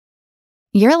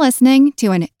You're listening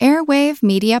to an Airwave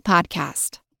Media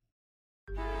Podcast.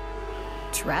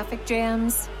 Traffic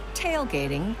jams,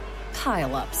 tailgating,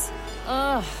 pile-ups.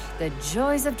 Ugh, the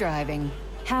joys of driving.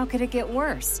 How could it get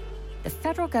worse? The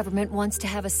federal government wants to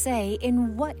have a say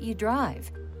in what you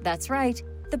drive. That's right.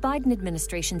 The Biden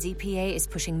administration's EPA is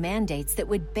pushing mandates that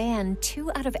would ban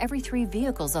 2 out of every 3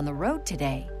 vehicles on the road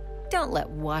today. Don't let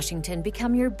Washington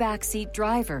become your backseat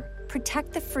driver.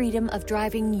 Protect the freedom of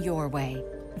driving your way.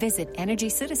 Visit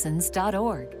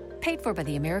EnergyCitizens.org. Paid for by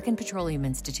the American Petroleum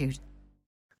Institute.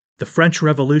 The French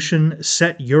Revolution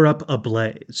set Europe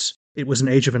ablaze. It was an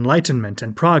age of enlightenment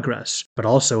and progress, but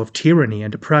also of tyranny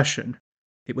and oppression.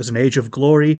 It was an age of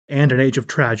glory and an age of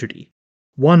tragedy.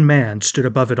 One man stood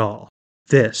above it all.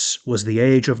 This was the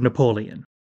Age of Napoleon.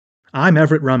 I'm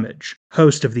Everett Rummage,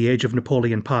 host of the Age of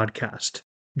Napoleon podcast.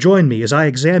 Join me as I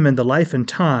examine the life and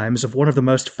times of one of the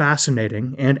most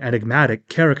fascinating and enigmatic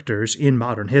characters in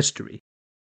modern history.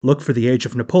 Look for the Age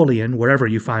of Napoleon wherever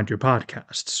you find your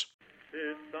podcasts.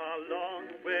 It's a long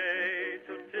way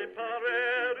to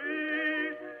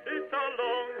Tipperary. It's a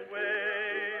long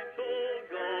way to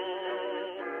go.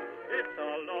 It's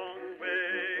a long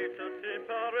way to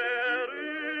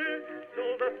Tipperary, to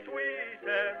the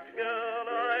sweetest girl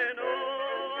I know.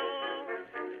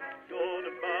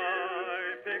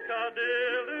 Goodbye,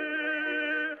 Piccadilly.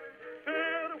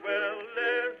 Farewell,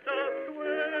 Leicester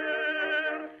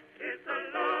Square. It's a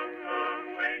long, long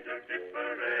way to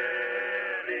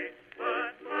Tipperary,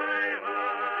 but my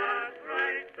heart's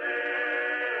right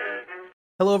there.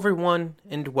 Hello everyone,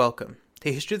 and welcome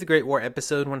to History of the Great War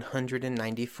episode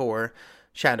 194,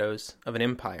 Shadows of an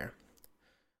Empire.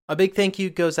 A big thank you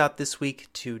goes out this week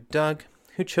to Doug,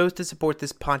 who chose to support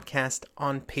this podcast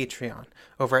on Patreon,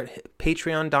 over at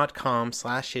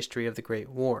patreon.com/History of the Great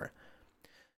War.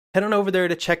 Head on over there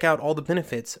to check out all the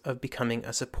benefits of becoming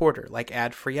a supporter, like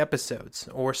ad-free episodes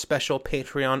or special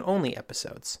Patreon-only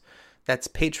episodes. That's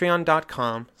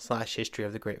patreon.com/History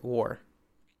of the Great War.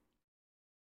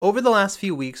 Over the last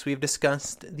few weeks, we have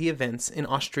discussed the events in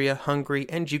Austria, Hungary,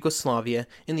 and Yugoslavia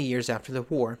in the years after the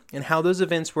war, and how those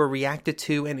events were reacted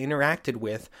to and interacted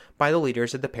with by the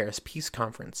leaders at the Paris Peace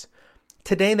Conference.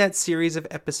 Today, that series of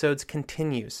episodes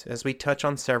continues as we touch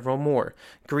on several more: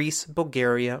 Greece,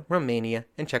 Bulgaria, Romania,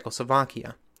 and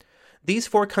Czechoslovakia. These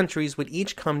 4 countries would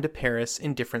each come to Paris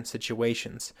in different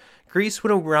situations. Greece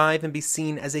would arrive and be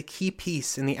seen as a key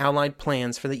piece in the Allied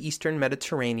plans for the Eastern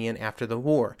Mediterranean after the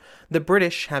war. The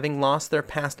British, having lost their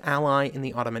past ally in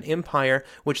the Ottoman Empire,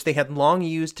 which they had long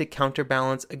used to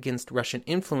counterbalance against Russian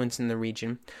influence in the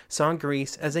region, saw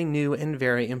Greece as a new and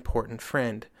very important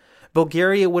friend.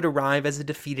 Bulgaria would arrive as a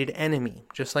defeated enemy,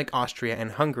 just like Austria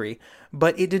and Hungary,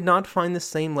 but it did not find the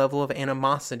same level of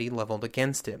animosity leveled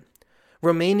against it.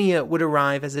 Romania would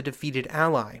arrive as a defeated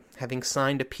ally, having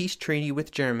signed a peace treaty with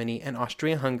Germany and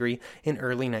Austria-Hungary in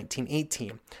early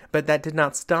 1918, but that did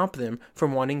not stop them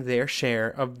from wanting their share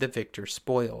of the victor's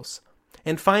spoils.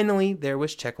 And finally, there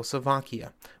was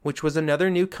Czechoslovakia, which was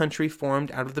another new country formed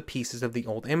out of the pieces of the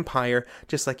old empire,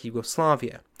 just like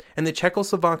Yugoslavia. And the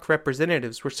Czechoslovak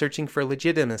representatives were searching for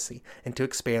legitimacy and to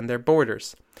expand their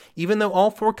borders. Even though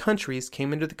all 4 countries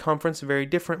came into the conference very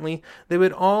differently, they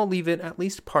would all leave it at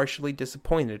least partially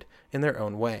disappointed in their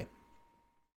own way.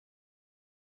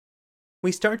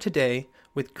 We start today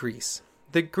with Greece.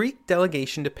 The Greek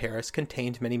delegation to Paris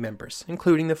contained many members,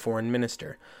 including the foreign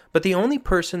minister, but the only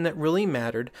person that really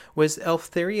mattered was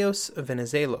Eleftherios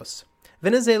Venizelos.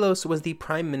 Venizelos was the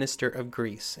prime minister of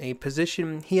Greece, a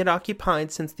position he had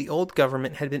occupied since the old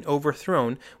government had been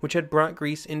overthrown, which had brought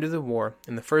Greece into the war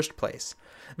in the first place.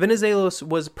 Venizelos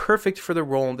was perfect for the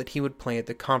role that he would play at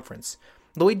the conference.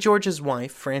 Lloyd George's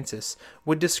wife, Frances,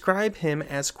 would describe him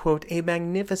as, quote, a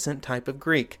magnificent type of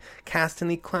Greek, cast in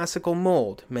the classical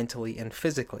mold, mentally and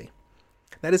physically.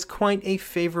 That is quite a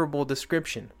favorable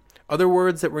description. Other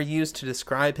words that were used to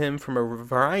describe him from a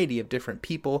variety of different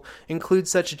people include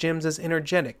such gems as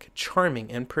energetic,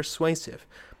 charming, and persuasive.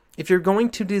 If you're going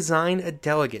to design a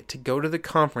delegate to go to the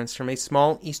conference from a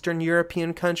small Eastern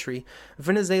European country,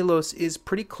 Venizelos is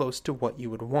pretty close to what you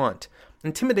would want.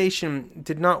 Intimidation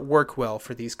did not work well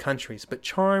for these countries, but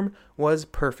charm was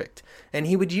perfect, and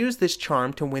he would use this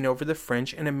charm to win over the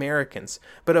French and Americans,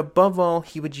 but above all,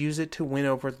 he would use it to win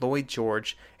over Lloyd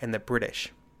George and the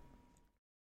British.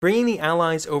 Bringing the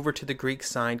Allies over to the Greek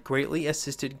side greatly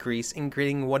assisted Greece in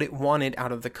getting what it wanted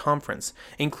out of the conference,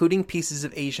 including pieces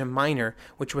of Asia Minor,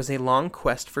 which was a long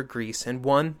quest for Greece and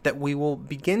one that we will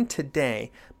begin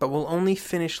today, but will only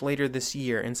finish later this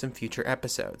year in some future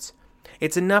episodes.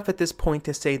 It's enough at this point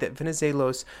to say that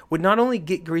Venizelos would not only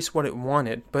get Greece what it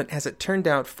wanted, but as it turned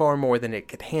out, far more than it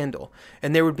could handle,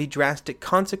 and there would be drastic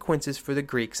consequences for the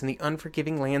Greeks in the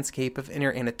unforgiving landscape of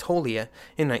Inner Anatolia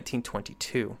in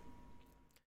 1922.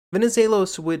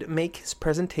 Venizelos would make his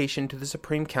presentation to the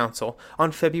Supreme Council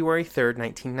on February 3,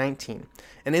 1919,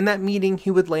 and in that meeting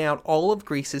he would lay out all of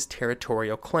Greece's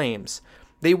territorial claims.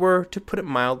 They were, to put it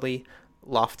mildly,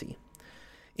 lofty.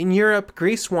 In Europe,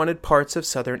 Greece wanted parts of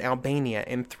southern Albania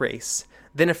and Thrace,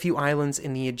 then a few islands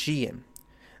in the Aegean.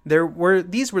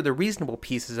 These were the reasonable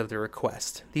pieces of the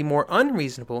request. The more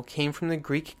unreasonable came from the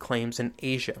Greek claims in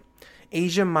Asia.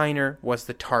 Asia Minor was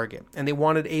the target, and they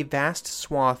wanted a vast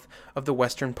swath of the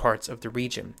western parts of the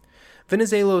region.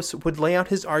 Venizelos would lay out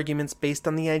his arguments based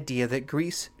on the idea that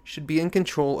Greece should be in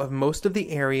control of most of the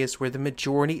areas where the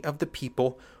majority of the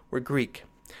people were Greek.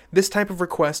 This type of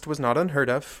request was not unheard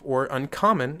of or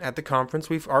uncommon at the conference.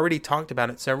 We've already talked about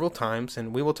it several times,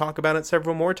 and we will talk about it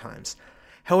several more times.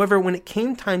 However, when it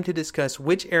came time to discuss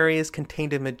which areas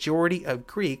contained a majority of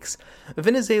Greeks,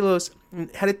 Venizelos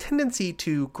had a tendency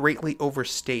to greatly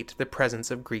overstate the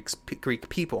presence of Greek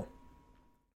people.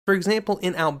 For example,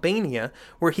 in Albania,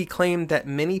 where he claimed that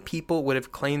many people would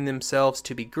have claimed themselves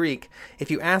to be Greek, if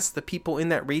you asked the people in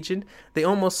that region, they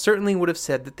almost certainly would have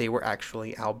said that they were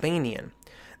actually Albanian.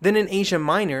 Then in Asia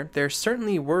Minor, there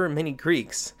certainly were many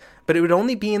Greeks, but it would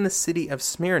only be in the city of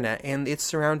Smyrna and its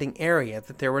surrounding area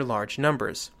that there were large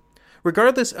numbers.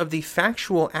 Regardless of the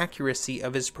factual accuracy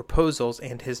of his proposals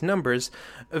and his numbers,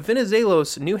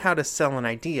 Venizelos knew how to sell an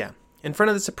idea. In front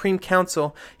of the Supreme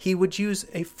Council, he would use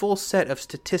a full set of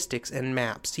statistics and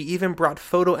maps. He even brought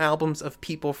photo albums of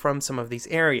people from some of these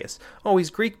areas, always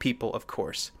Greek people, of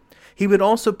course. He would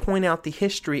also point out the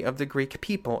history of the Greek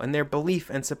people and their belief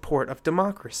and support of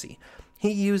democracy.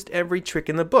 He used every trick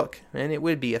in the book, and it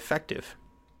would be effective.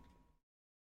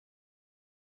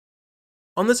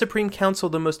 On the Supreme Council,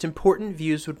 the most important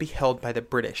views would be held by the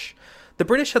British. The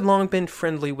British had long been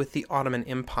friendly with the Ottoman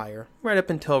Empire,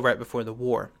 right before the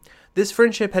war. This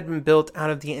friendship had been built out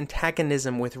of the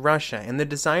antagonism with Russia and the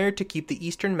desire to keep the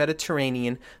Eastern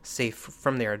Mediterranean safe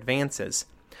from their advances.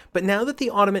 But now that the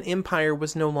Ottoman Empire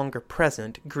was no longer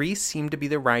present, Greece seemed to be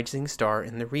the rising star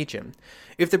in the region.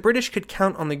 If the British could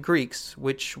count on the Greeks,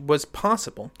 which was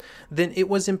possible, then it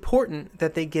was important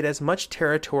that they get as much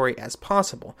territory as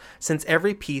possible, since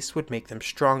every peace would make them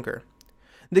stronger.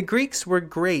 The Greeks were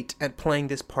great at playing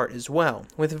this part as well,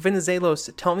 with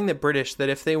Venizelos telling the British that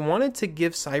if they wanted to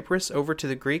give Cyprus over to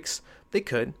the Greeks, they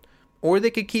could, or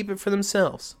they could keep it for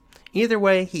themselves. Either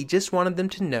way, he just wanted them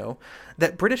to know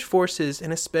that British forces,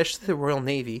 and especially the Royal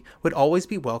Navy, would always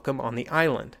be welcome on the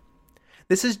island.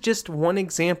 This is just one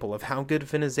example of how good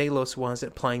Venizelos was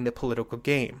at playing the political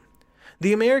game.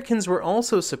 The Americans were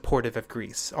also supportive of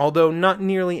Greece, although not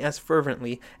nearly as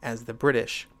fervently as the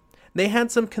British. They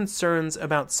had some concerns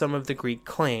about some of the Greek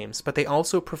claims, but they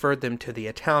also preferred them to the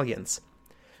Italians.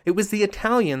 It was the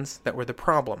Italians that were the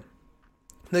problem.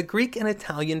 The Greek and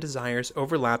Italian desires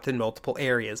overlapped in multiple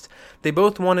areas. They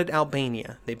both wanted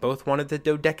Albania. They both wanted the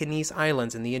Dodecanese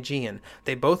Islands in the Aegean.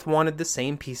 They both wanted the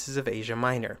same pieces of Asia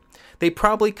Minor. They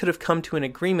probably could have come to an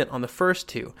agreement on the first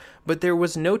two, but there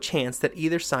was no chance that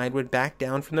either side would back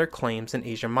down from their claims in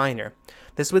Asia Minor.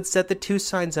 This would set the two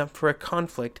sides up for a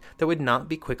conflict that would not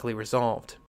be quickly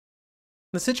resolved.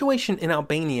 The situation in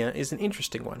Albania is an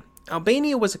interesting one.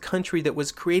 Albania was a country that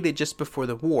was created just before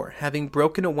the war, having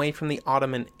broken away from the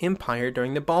Ottoman Empire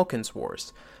during the Balkans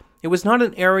Wars. It was not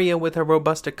an area with a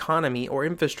robust economy or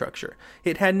infrastructure.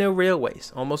 It had no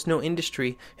railways, almost no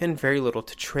industry, and very little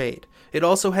to trade. It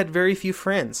also had very few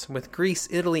friends, with Greece,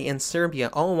 Italy, and Serbia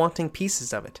all wanting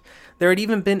pieces of it. There had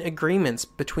even been agreements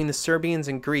between the Serbians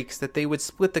and Greeks that they would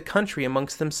split the country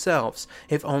amongst themselves,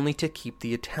 if only to keep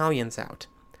the Italians out.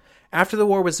 After the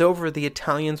war was over, the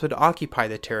Italians would occupy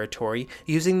the territory,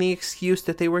 using the excuse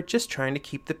that they were just trying to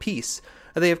keep the peace.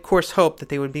 They of course hoped that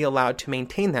they would be allowed to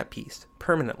maintain that peace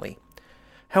permanently.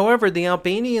 However, the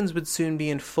Albanians would soon be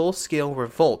in full-scale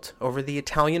revolt over the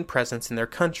Italian presence in their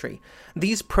country.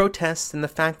 These protests and the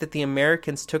fact that the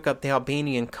Americans took up the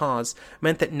Albanian cause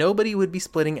meant that nobody would be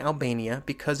splitting Albania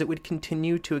because it would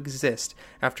continue to exist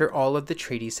after all of the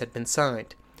treaties had been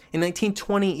signed. In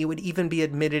 1920, it would even be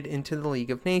admitted into the League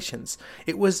of Nations.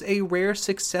 It was a rare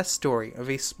success story of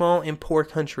a small and poor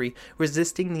country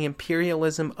resisting the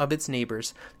imperialism of its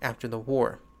neighbors after the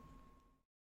war.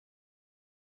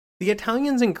 The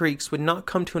Italians and Greeks would not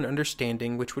come to an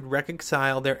understanding which would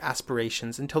reconcile their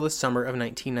aspirations until the summer of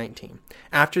 1919,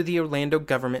 after the Orlando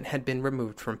government had been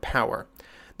removed from power.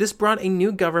 This brought a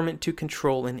new government to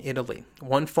control in Italy,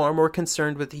 one far more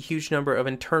concerned with the huge number of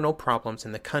internal problems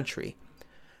in the country.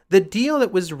 The deal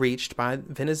that was reached by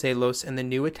Venizelos and the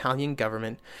new Italian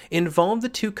government involved the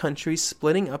two countries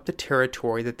splitting up the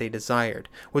territory that they desired,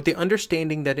 with the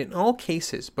understanding that in all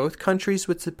cases both countries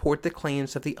would support the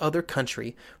claims of the other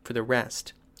country for the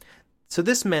rest. So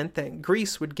this meant that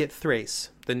Greece would get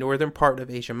Thrace, the northern part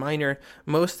of Asia Minor,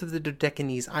 most of the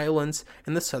Dodecanese islands,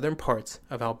 and the southern parts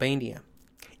of Albania.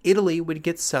 Italy would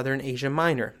get southern Asia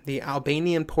Minor, the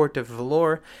Albanian port of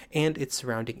Vlorë and its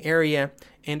surrounding area,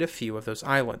 and a few of those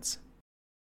islands.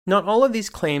 Not all of these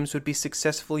claims would be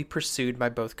successfully pursued by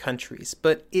both countries,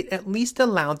 but it at least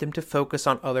allowed them to focus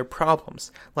on other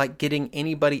problems, like getting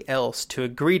anybody else to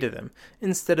agree to them,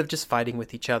 instead of just fighting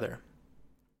with each other.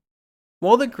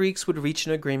 While the Greeks would reach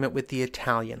an agreement with the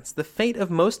Italians, the fate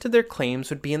of most of their claims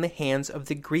would be in the hands of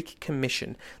the Greek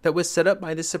Commission that was set up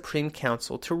by the Supreme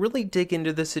Council to really dig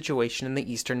into the situation in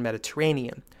the Eastern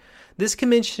Mediterranean. This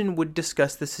commission would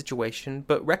discuss the situation,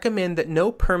 but recommend that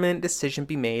no permanent decision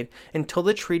be made until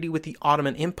the treaty with the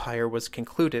Ottoman Empire was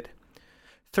concluded.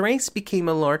 Thrace became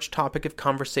a large topic of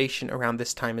conversation around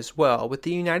this time as well, with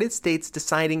the United States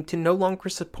deciding to no longer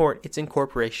support its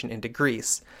incorporation into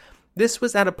Greece. This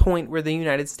was at a point where the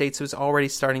United States was already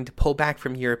starting to pull back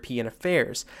from European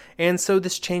affairs, and so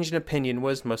this change in opinion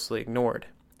was mostly ignored.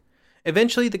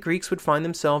 Eventually, the Greeks would find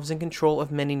themselves in control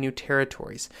of many new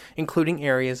territories, including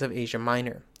areas of Asia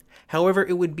Minor. However,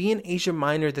 it would be in Asia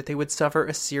Minor that they would suffer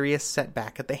a serious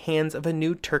setback at the hands of a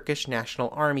new Turkish national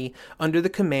army under the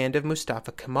command of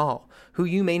Mustafa Kemal, who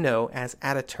you may know as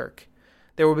Ataturk.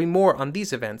 There will be more on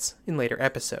these events in later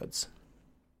episodes.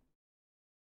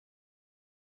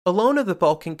 Alone of the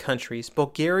Balkan countries,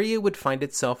 Bulgaria would find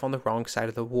itself on the wrong side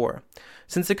of the war.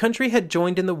 Since the country had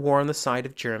joined in the war on the side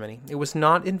of Germany, it was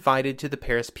not invited to the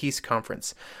Paris Peace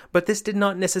Conference, but this did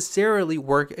not necessarily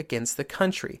work against the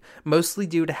country, mostly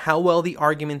due to how well the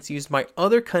arguments used by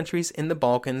other countries in the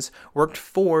Balkans worked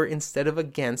for instead of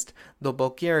against the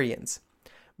Bulgarians.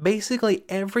 Basically,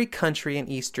 every country in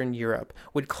Eastern Europe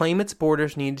would claim its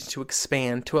borders needed to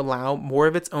expand to allow more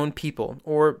of its own people,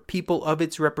 or people of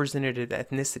its representative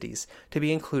ethnicities, to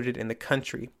be included in the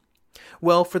country.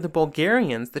 Well, for the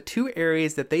Bulgarians, the two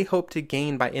areas that they hoped to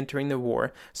gain by entering the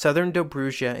war, southern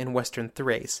Dobruja and western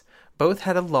Thrace, both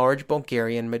had a large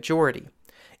Bulgarian majority.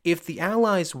 If the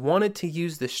Allies wanted to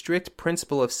use the strict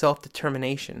principle of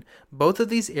self-determination, both of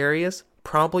these areas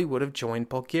probably would have joined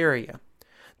Bulgaria.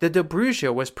 The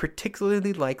Dobruja was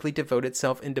particularly likely to vote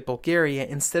itself into Bulgaria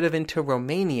instead of into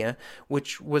Romania,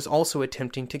 which was also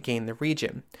attempting to gain the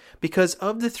region. Because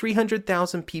of the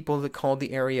 300,000 people that called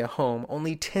the area home,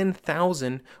 only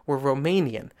 10,000 were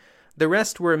Romanian. The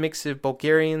rest were a mix of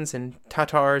Bulgarians and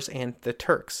Tatars and the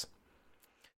Turks.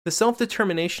 The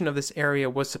self-determination of this area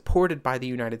was supported by the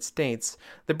United States.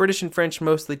 The British and French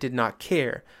mostly did not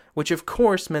care, which of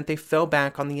course meant they fell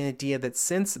back on the idea that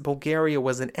since Bulgaria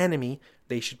was an enemy,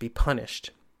 they should be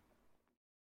punished.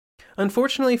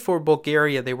 Unfortunately for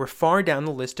Bulgaria, they were far down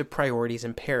the list of priorities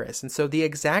in Paris, and so the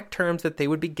exact terms that they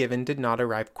would be given did not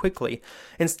arrive quickly.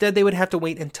 Instead, they would have to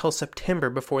wait until September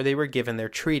before they were given their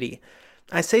treaty.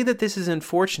 I say that this is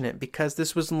unfortunate because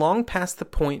this was long past the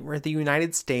point where the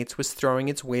United States was throwing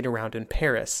its weight around in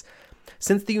Paris.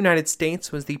 Since the United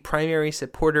States was the primary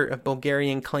supporter of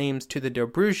Bulgarian claims to the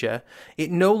Dobruja,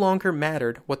 it no longer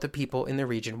mattered what the people in the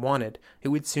region wanted. It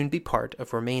would soon be part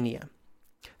of Romania.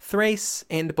 Thrace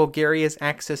and Bulgaria's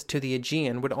access to the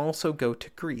Aegean would also go to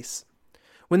Greece.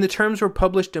 When the terms were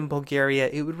published in Bulgaria,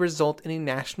 it would result in a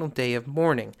national day of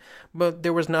mourning, but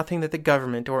there was nothing that the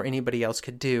government or anybody else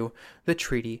could do. The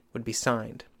treaty would be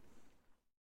signed.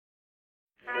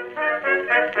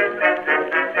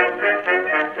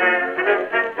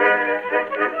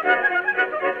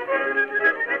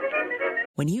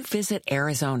 When you visit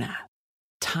Arizona,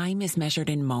 time is measured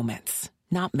in moments,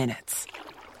 not minutes.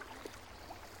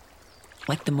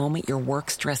 Like the moment your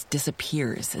work stress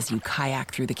disappears as you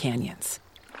kayak through the canyons.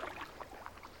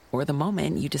 Or the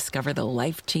moment you discover the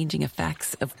life-changing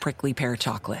effects of prickly pear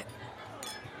chocolate.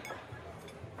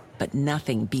 But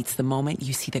nothing beats the moment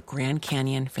you see the Grand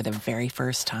Canyon for the very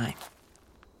first time.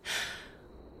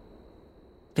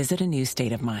 Visit a new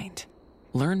state of mind.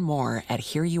 Learn more at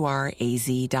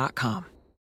hereyouareaz.com.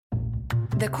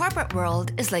 The corporate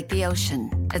world is like the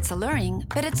ocean. It's alluring,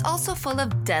 but it's also full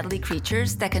of deadly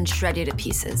creatures that can shred you to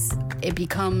pieces. It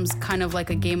becomes kind of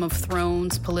like a Game of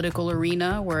Thrones political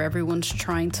arena where everyone's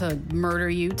trying to murder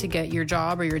you to get your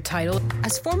job or your title.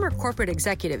 As former corporate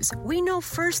executives, we know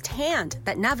firsthand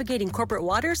that navigating corporate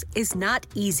waters is not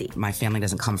easy. My family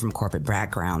doesn't come from corporate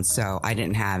background, so I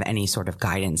didn't have any sort of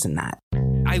guidance in that.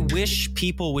 I wish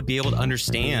people would be able to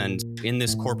understand in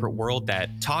this corporate world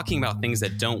that talking about things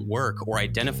that don't work or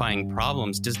identifying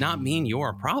problems does not mean you're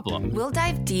a problem. We'll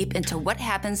dive deep into what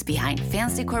happens behind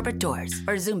fancy corporate doors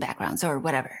or Zoom backgrounds or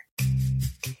whatever.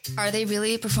 Are they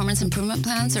really performance improvement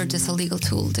plans or just a legal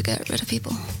tool to get rid of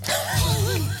people?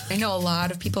 I know a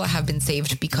lot of people have been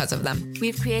saved because of them.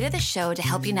 We've created the show to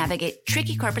help you navigate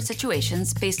tricky corporate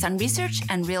situations based on research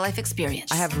and real-life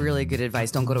experience. I have really good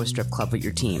advice. Don't go to a strip club with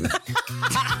your team.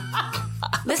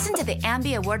 Listen to the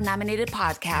Ambie Award-nominated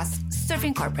podcast,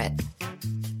 Surfing Corporate.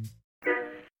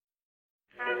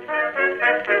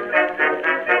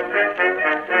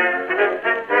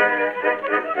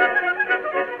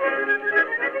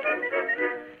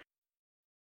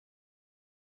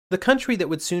 The country that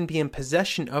would soon be in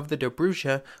possession of the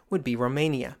Dobruja would be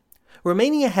Romania.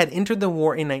 Romania had entered the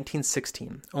war in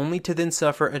 1916, only to then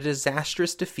suffer a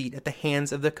disastrous defeat at the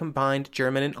hands of the combined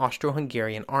German and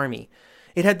Austro-Hungarian army.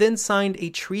 It had then signed a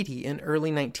treaty in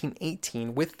early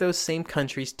 1918 with those same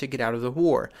countries to get out of the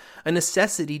war, a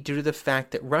necessity due to the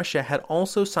fact that Russia had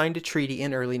also signed a treaty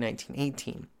in early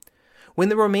 1918. When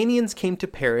the Romanians came to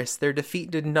Paris, their defeat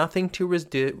did nothing to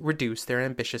reduce their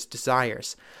ambitious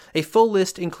desires. A full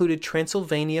list included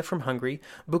Transylvania from Hungary,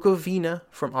 Bukovina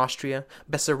from Austria,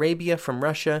 Bessarabia from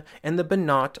Russia, and the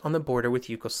Banat on the border with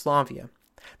Yugoslavia.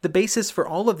 The basis for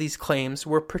all of these claims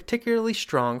were particularly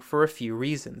strong for a few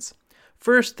reasons.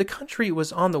 First, the country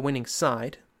was on the winning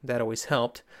side. That always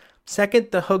helped. Second,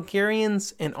 the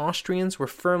Hungarians and Austrians were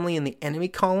firmly in the enemy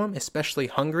column, especially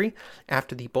Hungary,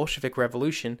 after the Bolshevik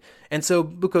Revolution, and so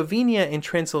Bukovina and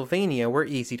Transylvania were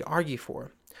easy to argue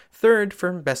for. Third,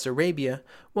 for Bessarabia,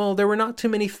 well, there were not too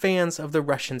many fans of the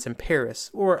Russians in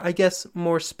Paris, or I guess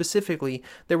more specifically,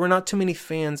 there were not too many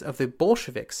fans of the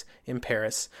Bolsheviks in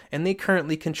Paris, and they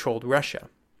currently controlled Russia.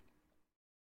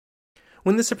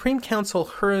 When the Supreme Council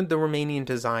heard the Romanian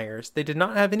desires, they did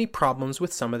not have any problems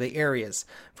with some of the areas,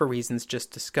 for reasons just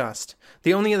discussed.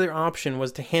 The only other option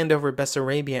was to hand over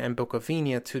Bessarabia and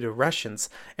Bukovina to the Russians,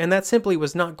 and that simply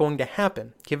was not going to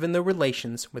happen, given the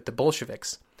relations with the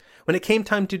Bolsheviks. When it came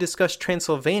time to discuss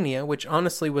Transylvania, which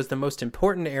honestly was the most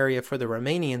important area for the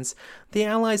Romanians, the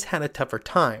Allies had a tougher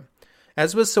time.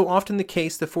 As was so often the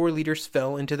case, the four leaders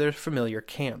fell into their familiar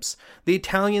camps. The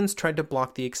Italians tried to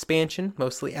block the expansion,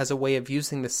 mostly as a way of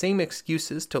using the same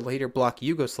excuses to later block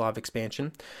Yugoslav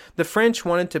expansion. The French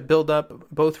wanted to build up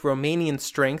both Romanian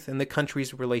strength and the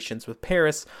country's relations with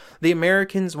Paris. The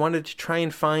Americans wanted to try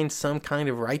and find some kind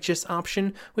of righteous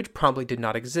option, which probably did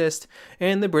not exist,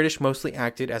 and the British mostly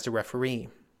acted as a referee.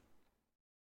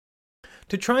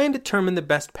 To try and determine the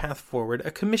best path forward,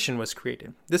 a commission was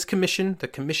created. This commission, the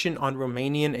Commission on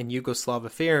Romanian and Yugoslav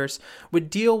Affairs, would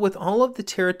deal with all of the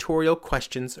territorial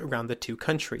questions around the two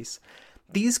countries.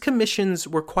 These commissions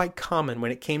were quite common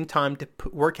when it came time to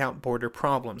work out border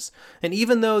problems, and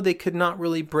even though they could not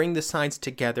really bring the sides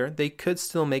together, they could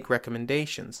still make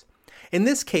recommendations. In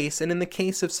this case, and in the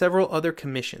case of several other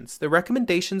commissions, the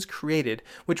recommendations created,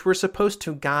 which were supposed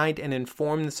to guide and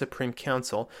inform the Supreme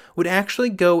Council, would actually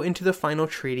go into the final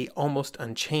treaty almost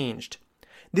unchanged.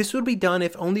 This would be done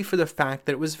if only for the fact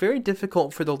that it was very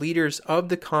difficult for the leaders of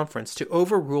the conference to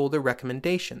overrule the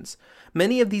recommendations.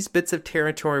 Many of these bits of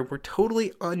territory were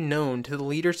totally unknown to the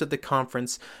leaders of the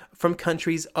conference from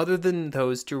countries other than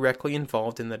those directly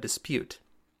involved in the dispute.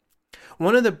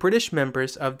 One of the British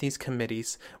members of these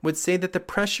committees would say that the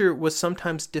pressure was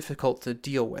sometimes difficult to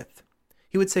deal with.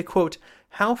 He would say, quote,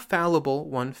 "How fallible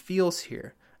one feels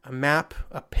here. A map,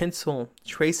 a pencil,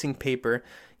 tracing paper,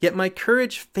 yet my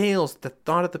courage fails at the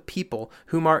thought of the people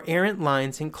whom our errant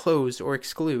lines enclose or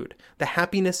exclude, the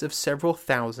happiness of several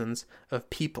thousands of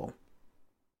people."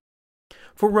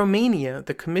 For Romania,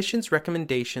 the Commission's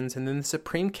recommendations and then the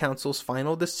Supreme Council's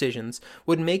final decisions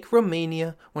would make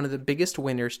Romania one of the biggest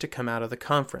winners to come out of the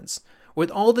conference. With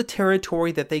all the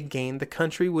territory that they gained, the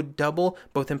country would double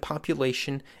both in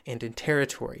population and in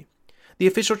territory. The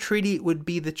official treaty would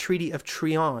be the Treaty of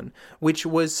Trianon, which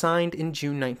was signed in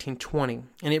June 1920,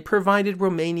 and it provided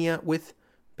Romania with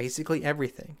basically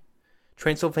everything.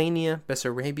 Transylvania,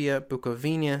 Bessarabia,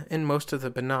 Bukovina, and most of the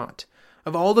Banat.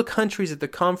 Of all the countries at the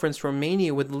conference,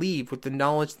 Romania would leave with the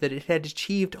knowledge that it had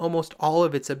achieved almost all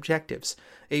of its objectives.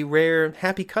 A rare,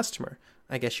 happy customer,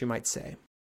 I guess you might say.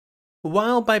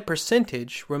 While by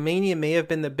percentage, Romania may have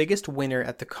been the biggest winner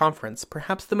at the conference,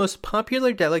 perhaps the most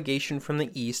popular delegation from the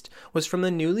East was from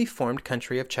the newly formed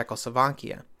country of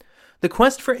Czechoslovakia. The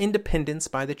quest for independence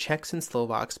by the Czechs and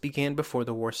Slovaks began before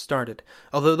the war started,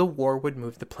 although the war would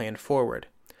move the plan forward.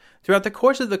 Throughout the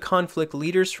course of the conflict,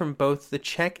 leaders from both the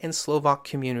Czech and Slovak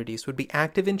communities would be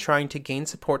active in trying to gain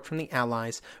support from the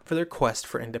Allies for their quest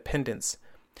for independence.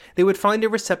 They would find a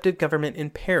receptive government in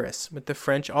Paris, with the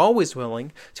French always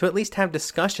willing to at least have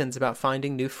discussions about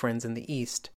finding new friends in the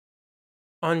East.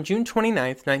 On June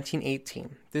 29,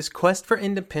 1918, this quest for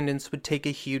independence would take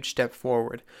a huge step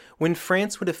forward, when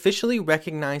France would officially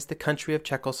recognize the country of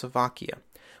Czechoslovakia,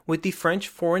 with the French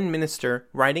foreign minister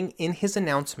writing in his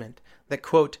announcement that,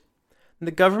 quote,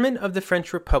 "The government of the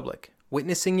French Republic,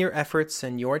 witnessing your efforts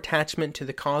and your attachment to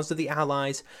the cause of the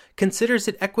Allies, considers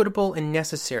it equitable and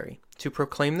necessary to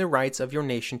proclaim the rights of your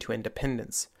nation to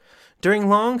independence. During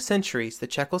long centuries, the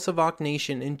Czechoslovak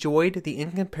nation enjoyed the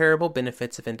incomparable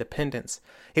benefits of independence.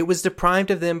 It was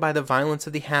deprived of them by the violence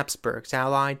of the Habsburgs,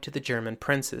 allied to the German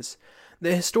princes.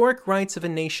 The historic rights of a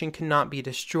nation cannot be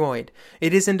destroyed.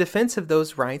 It is in defense of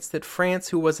those rights that France,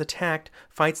 who was attacked,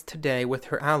 fights today with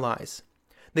her allies.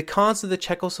 The cause of the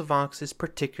Czechoslovaks is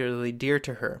particularly dear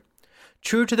to her.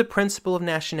 True to the principle of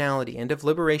nationality and of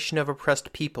liberation of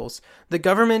oppressed peoples, the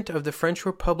government of the French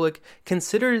Republic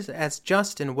considers as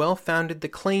just and well-founded the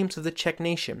claims of the Czech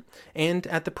nation, and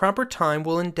at the proper time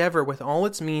will endeavor with all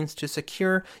its means to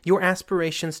secure your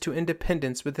aspirations to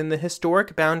independence within the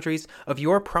historic boundaries of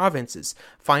your provinces,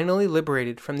 finally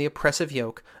liberated from the oppressive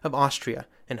yoke of Austria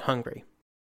and Hungary."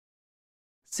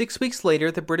 6 weeks later,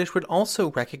 the British would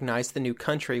also recognize the new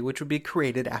country, which would be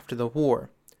created after the war.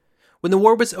 When the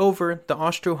war was over, the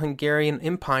Austro-Hungarian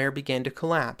Empire began to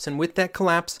collapse, and with that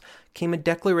collapse came a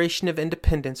declaration of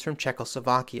independence from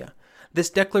Czechoslovakia.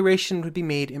 This declaration would be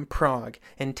made in Prague,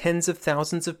 and tens of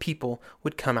thousands of people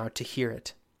would come out to hear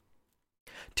it.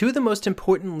 Two of the most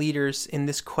important leaders in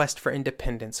this quest for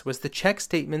independence was the Czech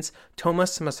statesman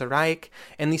Thomas Masaryk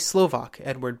and the Slovak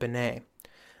Edvard Beneš.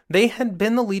 They had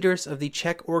been the leaders of the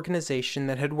Czech organization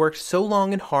that had worked so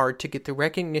long and hard to get the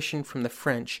recognition from the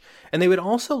French, and they would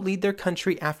also lead their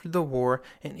country after the war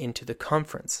and into the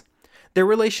conference. Their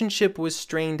relationship was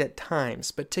strained at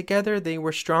times, but together they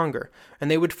were stronger, and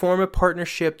they would form a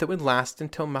partnership that would last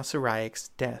until Masaryk's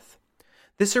death.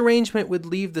 This arrangement would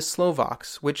leave the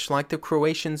Slovaks, which, like the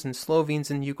Croatians and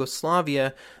Slovenes in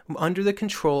Yugoslavia, under the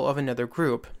control of another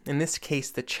group, in this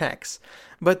case the Czechs,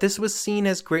 but this was seen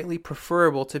as greatly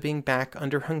preferable to being back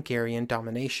under Hungarian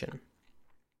domination.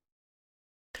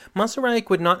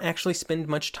 Masaryk would not actually spend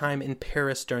much time in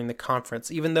Paris during the conference,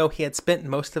 even though he had spent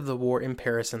most of the war in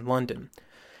Paris and London.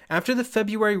 After the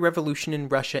February Revolution in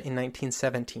Russia in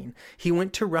 1917, he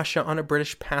went to Russia on a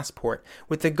British passport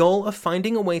with the goal of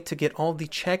finding a way to get all the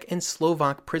Czech and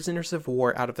Slovak prisoners of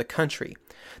war out of the country.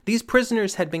 These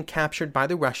prisoners had been captured by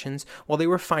the Russians while they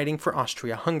were fighting for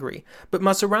Austria-Hungary, but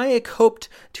Masaryk hoped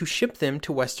to ship them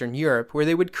to Western Europe, where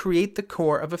they would create the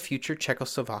core of a future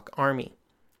Czechoslovak army.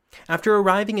 After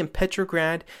arriving in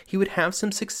Petrograd, he would have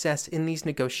some success in these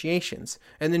negotiations,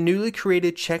 and the newly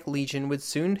created Czech Legion would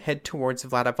soon head towards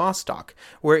Vladivostok,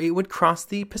 where it would cross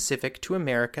the Pacific to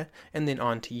America and then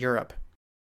on to Europe.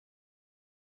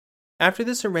 After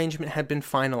this arrangement had been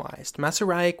finalized,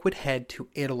 Masaryk would head to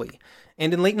Italy,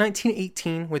 and in late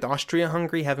 1918, with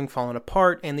Austria-Hungary having fallen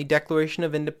apart and the Declaration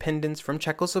of Independence from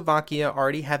Czechoslovakia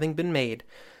already having been made,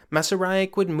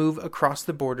 Masaryk would move across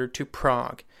the border to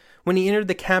Prague. When he entered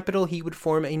the capital, he would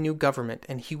form a new government,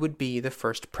 and he would be the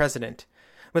first president.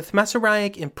 With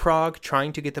Masaryk in Prague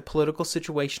trying to get the political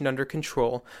situation under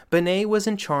control, Beneš was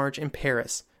in charge in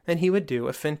Paris, and he would do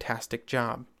a fantastic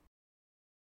job.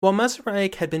 While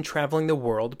Masaryk had been traveling the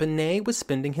world, Beneš was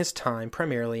spending his time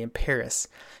primarily in Paris.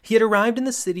 He had arrived in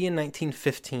the city in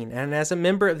 1915, and as a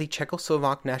member of the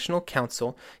Czechoslovak National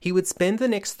Council, he would spend the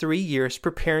next 3 years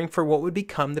preparing for what would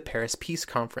become the Paris Peace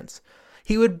Conference.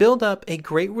 He would build up a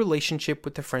great relationship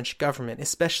with the French government,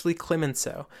 especially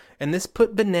Clemenceau, and this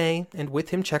put Beneš, and with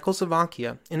him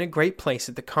Czechoslovakia, in a great place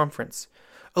at the conference.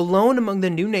 Alone among the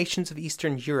new nations of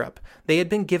Eastern Europe, they had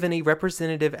been given a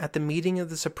representative at the meeting of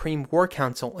the Supreme War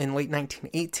Council in late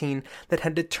 1918 that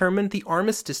had determined the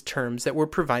armistice terms that were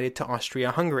provided to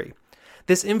Austria-Hungary.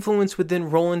 This influence would then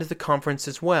roll into the conference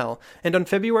as well, and on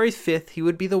February 5th he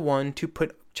would be the one to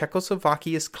put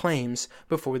Czechoslovakia's claims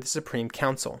before the Supreme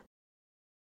Council.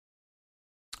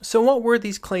 So what were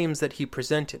these claims that he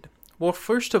presented? Well,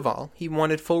 first of all, he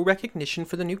wanted full recognition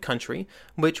for the new country,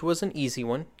 which was an easy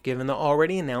one, given the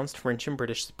already announced French and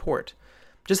British support.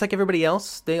 Just like everybody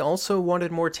else, they also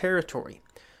wanted more territory.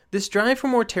 This drive for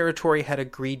more territory had a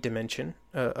greed dimension,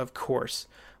 of course,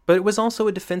 but it was also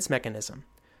a defense mechanism.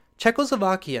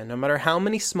 Czechoslovakia, no matter how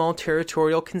many small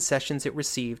territorial concessions it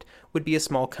received, would be a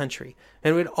small country,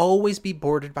 and would always be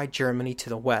bordered by Germany to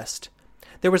the west.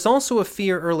 There was also a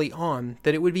fear early on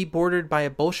that it would be bordered by a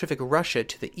Bolshevik Russia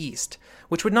to the east,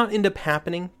 which would not end up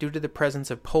happening due to the presence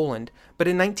of Poland, but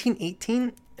in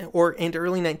 1918, and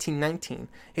early 1919,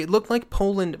 it looked like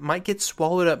Poland might get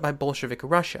swallowed up by Bolshevik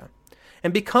Russia.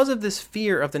 And because of this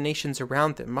fear of the nations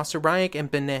around them, Mosraic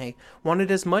and Bennet wanted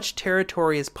as much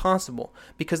territory as possible,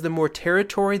 because the more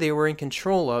territory they were in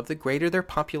control of, the greater their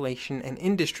population and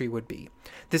industry would be.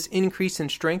 This increase in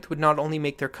strength would not only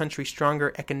make their country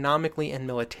stronger economically and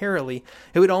militarily,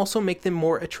 it would also make them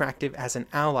more attractive as an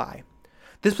ally.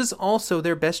 This was also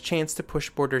their best chance to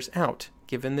push borders out,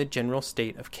 given the general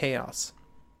state of chaos.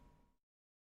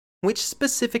 Which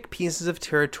specific pieces of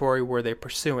territory were they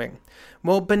pursuing?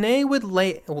 Well, Bennet would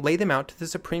lay them out to the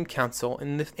Supreme Council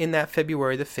in that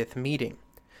February the 5th meeting.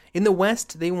 In the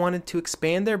west, they wanted to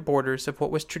expand their borders of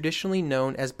what was traditionally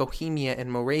known as Bohemia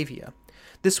and Moravia.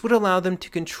 This would allow them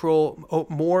to control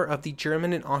more of the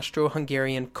German and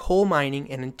Austro-Hungarian coal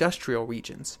mining and industrial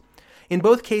regions. In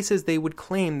both cases, they would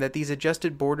claim that these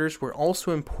adjusted borders were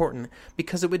also important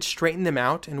because it would straighten them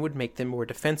out and would make them more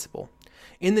defensible.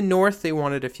 In the north, they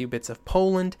wanted a few bits of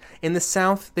Poland. In the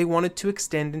south, they wanted to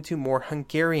extend into more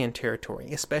Hungarian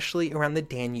territory, especially around the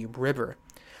Danube River.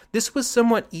 This was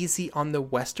somewhat easy on the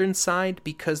western side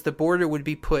because the border would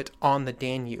be put on the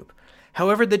Danube.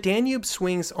 However, the Danube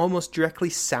swings almost directly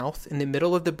south in the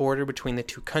middle of the border between the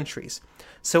two countries.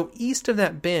 So east of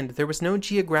that bend, there was no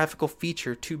geographical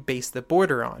feature to base the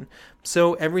border on,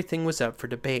 so everything was up for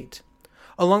debate.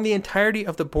 Along the entirety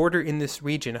of the border in this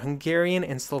region, Hungarian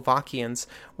and Slovakians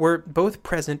were both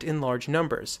present in large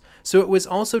numbers, so it was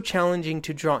also challenging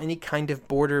to draw any kind of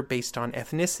border based on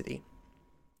ethnicity.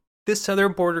 This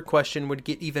southern border question would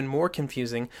get even more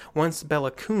confusing once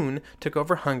Bela Kun took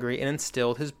over Hungary and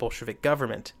instilled his Bolshevik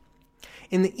government.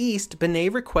 In the east,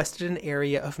 Bennet requested an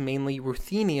area of mainly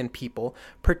Ruthenian people,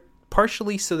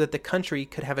 partially so that the country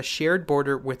could have a shared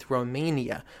border with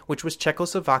Romania, which was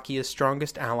Czechoslovakia's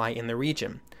strongest ally in the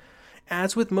region.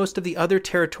 As with most of the other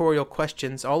territorial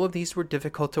questions, all of these were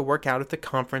difficult to work out at the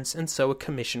conference, and so a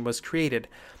commission was created.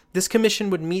 This commission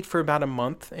would meet for about a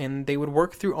month, and they would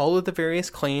work through all of the various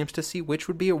claims to see which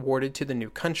would be awarded to the new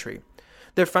country.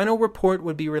 Their final report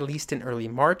would be released in early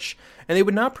March, and they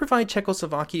would not provide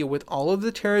Czechoslovakia with all of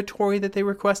the territory that they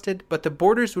requested, but the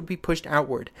borders would be pushed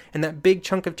outward, and that big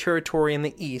chunk of territory in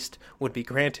the east would be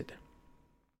granted.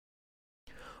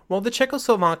 While the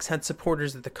Czechoslovaks had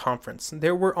supporters at the conference,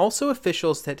 there were also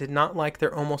officials that did not like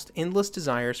their almost endless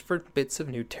desires for bits of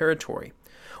new territory.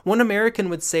 One American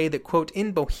would say that, quote,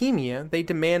 in Bohemia, they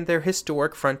demand their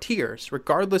historic frontiers,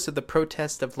 regardless of the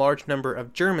protests of large number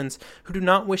of Germans who do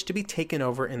not wish to be taken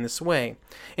over in this way.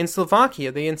 In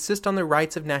Slovakia, they insist on the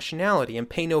rights of nationality and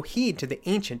pay no heed to the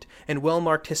ancient and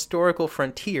well-marked historical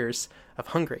frontiers of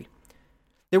Hungary.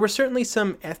 There were certainly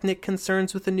some ethnic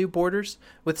concerns with the new borders.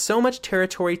 With so much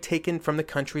territory taken from the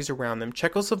countries around them,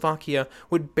 Czechoslovakia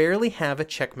would barely have a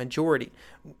Czech majority,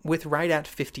 with right at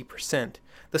 50%.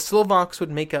 The Slovaks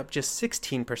would make up just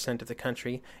 16% of the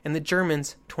country, and the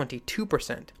Germans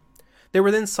 22%. There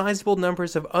were then sizable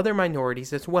numbers of other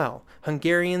minorities as well,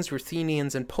 Hungarians,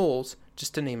 Ruthenians, and Poles,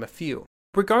 just to name a few.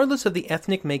 Regardless of the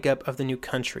ethnic makeup of the new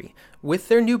country, with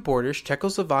their new borders,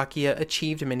 Czechoslovakia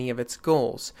achieved many of its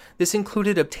goals. This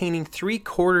included obtaining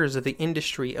 3/4 of the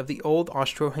industry of the old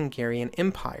Austro-Hungarian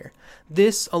Empire.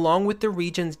 This, along with the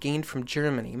regions gained from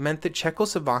Germany, meant that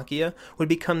Czechoslovakia would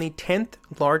become the 10th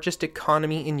largest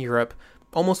economy in Europe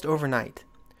almost overnight.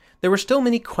 There were still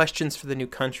many questions for the new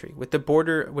country, with the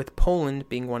border with Poland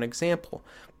being one example,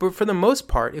 but for the most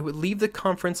part it would leave the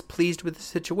conference pleased with the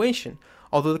situation,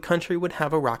 although the country would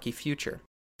have a rocky future.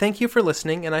 Thank you for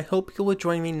listening, and I hope you will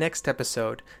join me next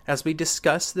episode as we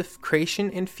discuss the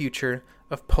creation and future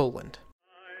of Poland.